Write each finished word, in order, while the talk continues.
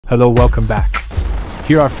Hello, welcome back.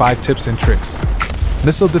 Here are 5 tips and tricks.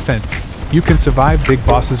 Missile defense. You can survive big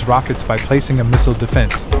boss's rockets by placing a missile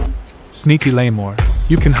defense. Sneaky Laymore.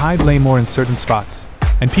 You can hide Laymore in certain spots,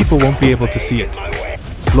 and people won't be able to see it.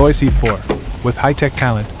 Sloy C4. With high-tech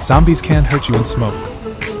talent, zombies can't hurt you in smoke.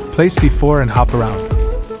 Place C4 and hop around.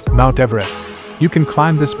 Mount Everest. You can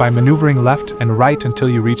climb this by maneuvering left and right until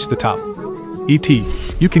you reach the top. ET.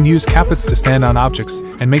 You can use capets to stand on objects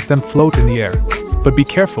and make them float in the air. But be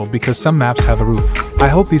careful because some maps have a roof. I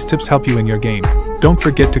hope these tips help you in your game. Don't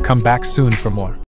forget to come back soon for more.